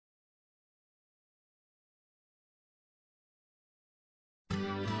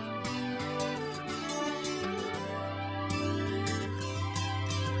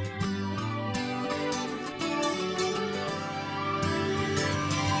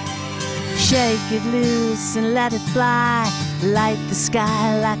Shake it loose and let it fly. Light the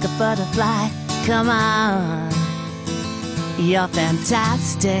sky like a butterfly. Come on, you're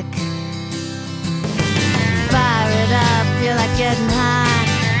fantastic. Fire it up, feel like getting high.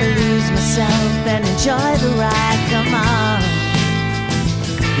 Lose myself and enjoy the ride. Come on,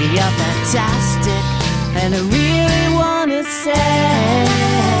 you're fantastic. And I really wanna say,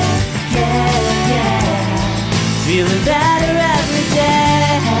 yeah, yeah, feeling better every day.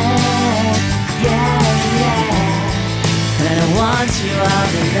 Yeah, yeah, and I want you all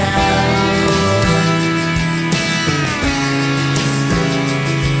to know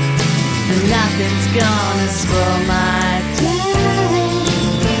nothing's gonna spoil my day.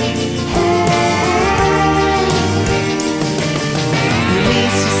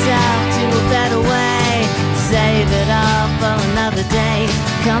 Release yourself to a better way. Save it all for another day.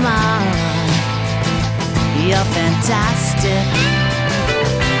 Come on, you're fantastic.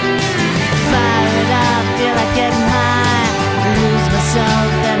 Fire it up, feel like getting high. Lose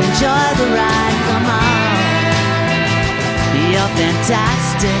myself and enjoy the ride. Come on, you're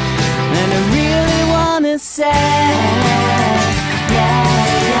fantastic. And I really wanna say, yeah,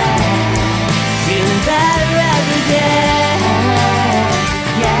 yeah, feeling better every day.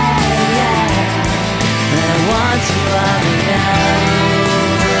 Yeah, yeah, and I want you all to know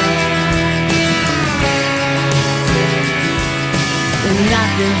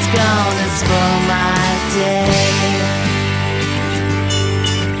nothing's gonna spoil my day.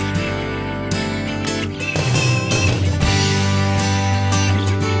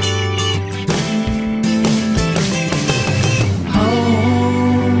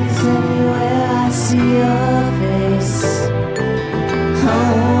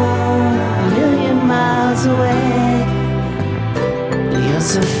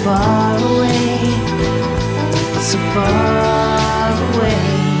 So far away, so far away.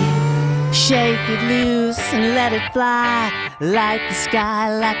 Shake it loose and let it fly. Light the sky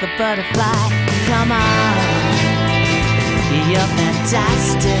like a butterfly. Come on, you're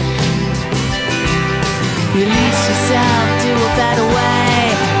fantastic. Release yourself to a better way.